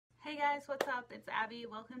guys, what's up? It's Abby.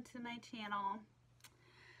 Welcome to my channel.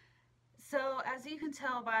 So, as you can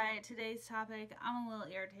tell by today's topic, I'm a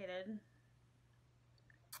little irritated.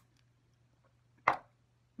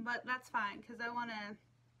 But that's fine because I want to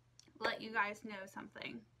let you guys know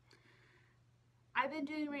something. I've been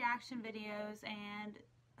doing reaction videos and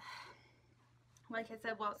like I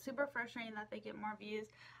said, well, it's super frustrating that they get more views.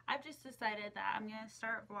 I've just decided that I'm going to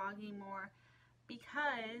start vlogging more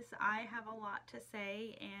because I have a lot to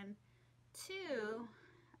say, and two,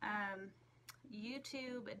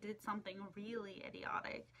 YouTube did something really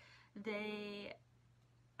idiotic. They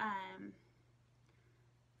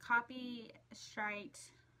copy striked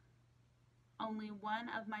only one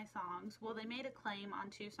of my songs. Well, they made a claim on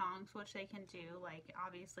 2 songs, which they can do. Like,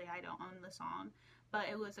 obviously I don't own the song, but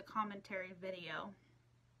it was a commentary video.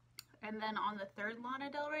 And then on the 3rd Lana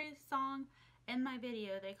Del Rey song, in my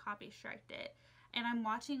video, they copy striked it. And I'm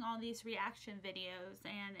watching all these reaction videos,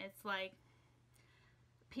 and it's like,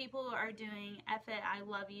 people are doing F It, I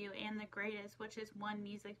Love You, and The Greatest, which is one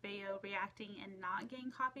music video reacting and not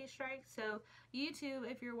getting copy strikes. So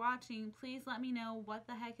YouTube, if you're watching, please let me know what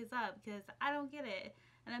the heck is up, because I don't get it.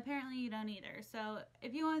 And apparently you don't either. So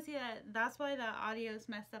if you want to see that, that's why the audio is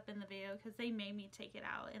messed up in the video, because they made me take it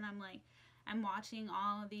out. And I'm like, I'm watching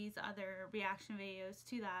all of these other reaction videos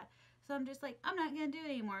to that. So I'm just like, I'm not going to do it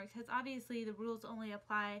anymore, because obviously the rules only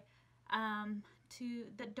apply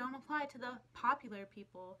that don't apply to the popular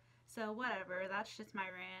people. So whatever, that's just my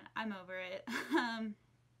rant. I'm over it.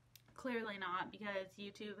 Clearly not, because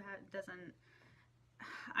YouTube doesn't.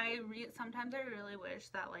 Sometimes I really wish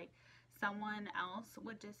that like someone else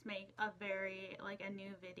would just make a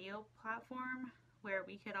new video platform where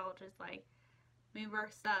we could all just like move our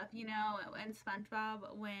stuff, you know. In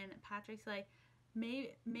SpongeBob, when Patrick's like,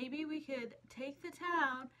 maybe we could take the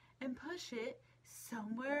town and push it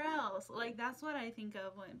somewhere else. Like, that's what I think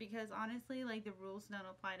of because honestly, like, the rules don't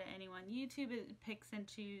apply to anyone. YouTube picks and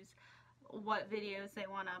chooses what videos they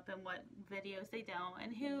want up and what videos they don't,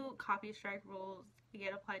 and who copy strike rules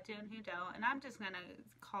get applied to and who don't. And I'm just gonna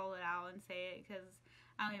call it out and say it because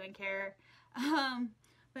I don't even care.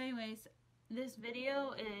 But anyways, this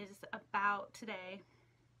video is about today.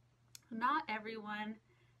 Not everyone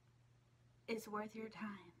is worth your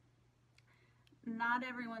time. Not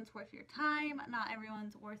everyone's worth your time. Not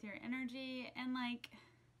everyone's worth your energy. And like,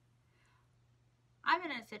 I'm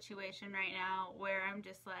in a situation right now where I'm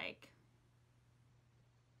just like,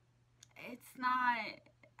 it's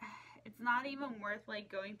not even worth like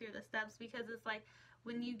going through the steps, because it's like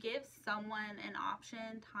when you give someone an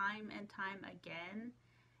option time and time again,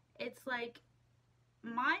 it's like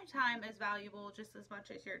my time is valuable just as much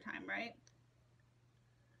as your time, right?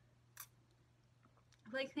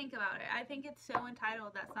 Like, think about it. I think it's so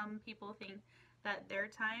entitled that some people think that their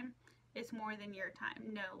time is more than your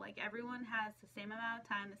time. No, like, everyone has the same amount of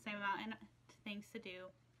time, the same amount of things to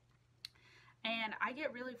do. And I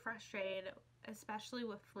get really frustrated, especially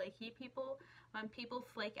with flaky people, when people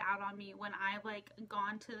flake out on me when I've like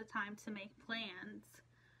gone to the time to make plans.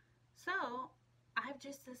 So I've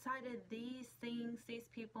just decided these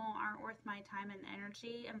people aren't worth my time and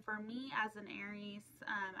energy. And for me as an Aries,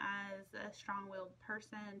 as a strong-willed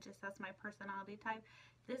person, just as my personality type,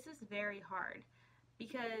 this is very hard,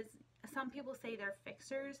 because some people say they're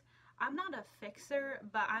fixers. I'm not a fixer,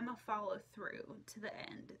 but I'm a follow through to the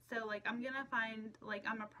end. So like, I'm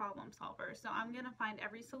a problem solver. So I'm gonna find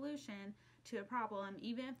every solution to a problem,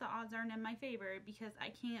 even if the odds aren't in my favor, because I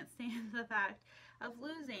can't stand the fact of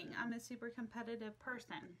losing. I'm a super competitive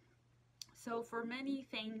person. So for many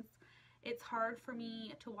things, it's hard for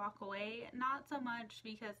me to walk away. Not so much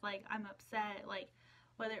because like I'm upset, like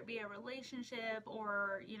whether it be a relationship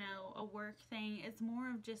or, you know, a work thing. It's more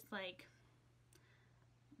of just like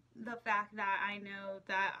the fact that I know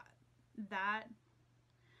that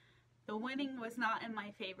the winning was not in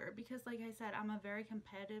my favor, because like I said, I'm a very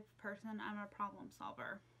competitive person. I'm a problem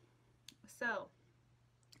solver. So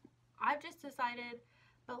I've just decided,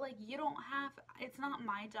 but like, you don't have, it's not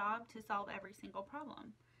my job to solve every single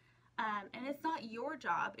problem. And it's not your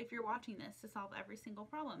job, if you're watching this, to solve every single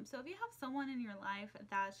problem. So if you have someone in your life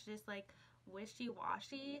that's just like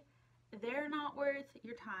wishy-washy, they're not worth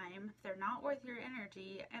your time, they're not worth your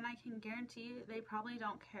energy, and I can guarantee you they probably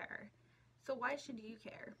don't care. So why should you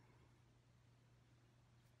care?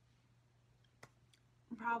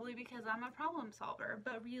 Probably because I'm a problem solver,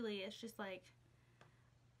 but really it's just like,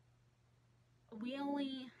 we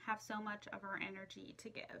only have so much of our energy to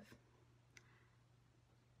give.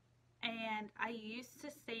 And I used to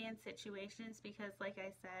stay in situations because, like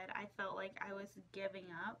I said, I felt like I was giving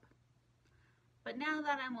up. But now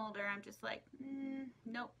that I'm older, I'm just like,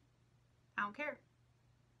 nope, I don't care.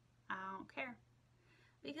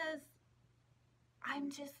 because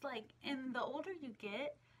I'm just like, and the older you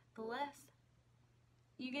get, the less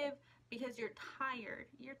you give, because you're tired.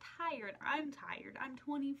 You're tired. I'm tired. I'm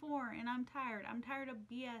 24 and I'm tired. I'm tired of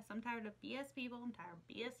BS. I'm tired of BS people. I'm tired of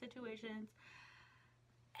BS situations.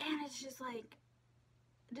 And it's just like,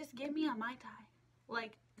 just give me a Mai Tai.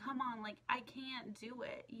 Like, come on, like, I can't do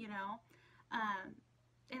it, you know?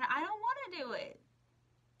 And I don't want to do it.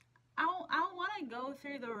 I don't want to go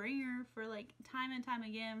through the ringer for, like, time and time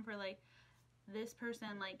again for, like, this person,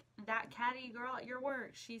 like, that catty girl at your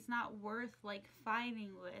work, she's not worth, like,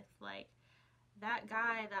 fighting with. Like, that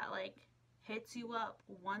guy that, like, hits you up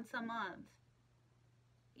once a month,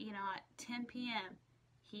 you know, at 10 p.m.,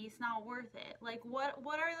 he's not worth it. Like, what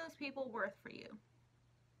are those people worth for you?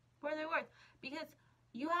 What are they worth? Because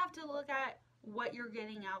you have to look at what you're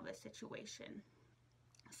getting out of the situation.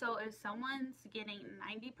 So if someone's getting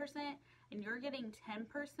 90% and you're getting 10%,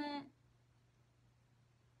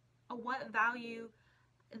 what value?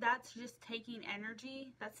 That's just taking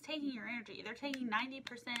energy. That's taking your energy. They're taking 90%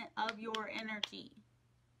 of your energy.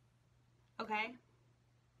 Okay?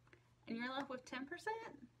 And you're left with 10%?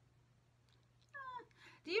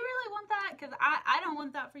 Do you really want that? Because I don't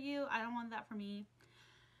want that for you. I don't want that for me.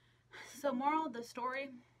 So moral of the story,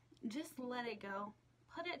 just let it go.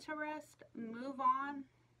 Put it to rest. Move on.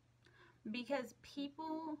 Because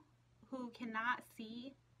people who cannot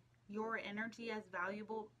see your energy as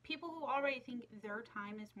valuable, people who already think their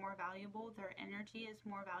time is more valuable, their energy is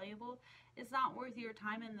more valuable, it's not worth your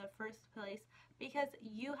time in the first place, because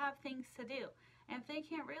you have things to do. And if they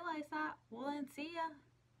can't realize that, well then see ya.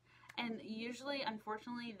 And usually,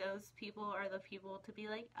 unfortunately, those people are the people to be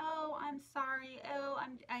like, oh, I'm sorry, oh,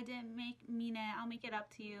 I didn't mean it, I'll make it up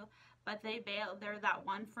to you. But they bail. They're that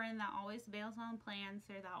one friend that always bails on plans.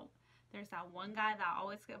 There's that one guy that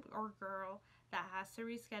always, or girl, that has to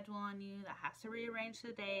reschedule on you, that has to rearrange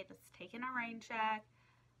the date, that's taking a rain check.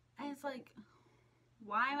 And it's like,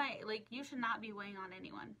 why am I, like, you should not be weighing on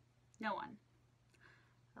anyone. No one.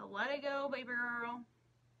 So let it go, baby girl.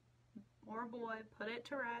 Or boy, put it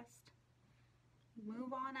to rest.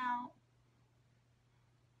 Move on out.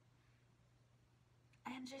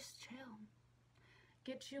 And just chill.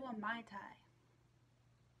 Get you a Mai Tai.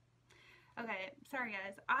 Okay, sorry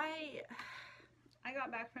guys. I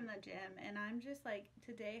got back from the gym and I'm just like,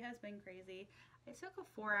 today has been crazy. I took a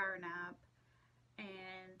 4-hour nap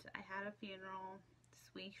and I had a funeral. This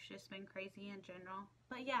week's just been crazy in general.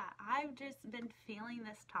 But yeah, I've just been feeling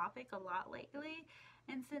this topic a lot lately.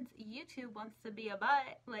 And since YouTube wants to be a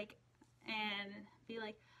butt, like, and be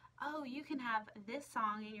like, oh, you can have this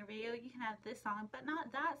song in your video, you can have this song, but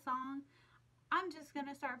not that song, I'm just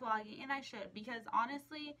gonna start vlogging, and I should, because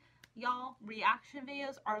honestly, y'all, reaction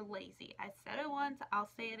videos are lazy. I said it once, I'll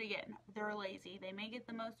say it again. They're lazy. They may get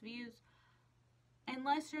the most views.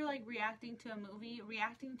 Unless you're like reacting to a movie,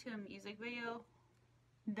 reacting to a music video,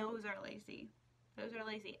 those are lazy. Those are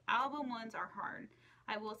lazy. Album ones are hard.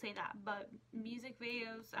 I will say that. But music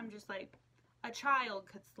videos, I'm just like, a child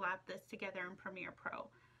could slap this together in Premiere Pro.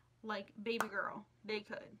 Like, baby girl, they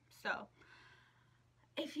could. So,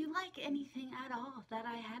 if you like anything at all that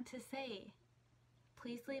I had to say,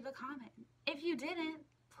 please leave a comment. If you didn't,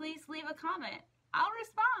 please leave a comment. I'll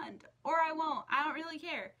respond, or I won't. I don't really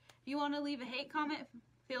care. If you want to leave a hate comment,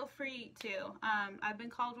 feel free to. I've been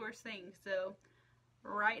called worse things, so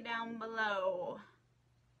right down below.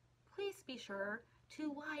 Please be sure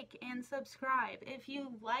to like and subscribe if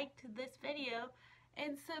you liked this video,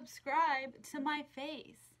 and subscribe to my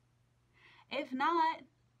face. If not,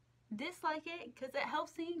 dislike it, because it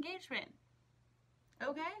helps the engagement.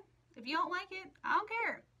 Okay? If you don't like it, I don't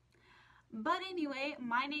care. But anyway,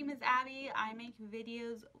 my name is Abby. I make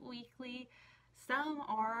videos weekly. Some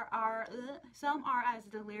are as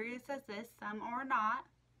delirious as this, some are not.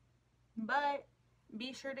 But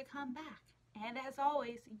be sure to come back. And as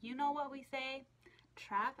always, you know what we say,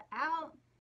 trap out.